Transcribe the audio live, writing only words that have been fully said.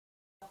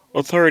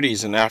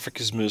Authorities in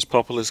Africa's most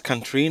populous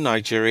country,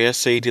 Nigeria,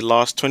 say the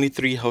last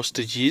 23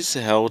 hostages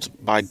held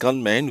by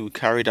gunmen who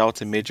carried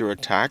out a major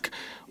attack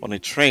on a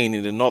train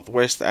in the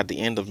northwest at the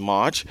end of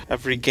March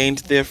have regained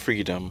their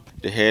freedom.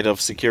 The head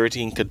of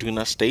security in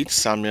Kaduna State,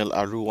 Samuel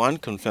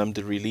Aruwan, confirmed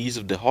the release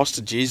of the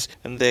hostages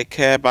and their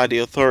care by the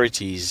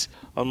authorities.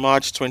 On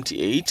March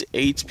 28,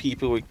 8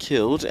 people were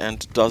killed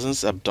and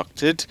dozens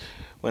abducted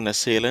when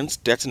assailants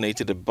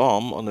detonated a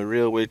bomb on a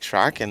railway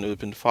track and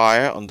opened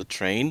fire on the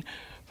train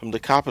from the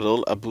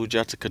capital,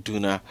 Abuja, to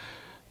Kaduna.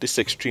 This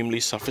extremely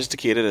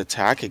sophisticated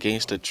attack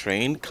against a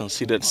train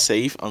considered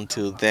safe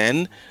until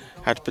then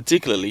had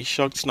particularly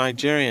shocked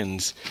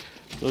Nigerians.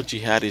 No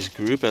jihadist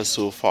group has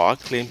so far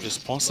claimed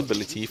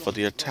responsibility for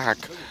the attack.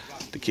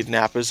 The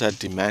kidnappers had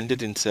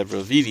demanded in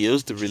several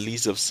videos the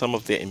release of some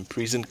of their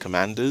imprisoned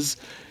commanders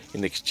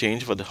in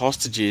exchange for the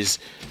hostages.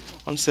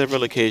 On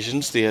several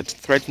occasions, they had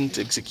threatened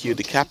to execute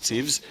the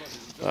captives,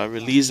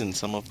 releasing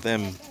some of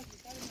them.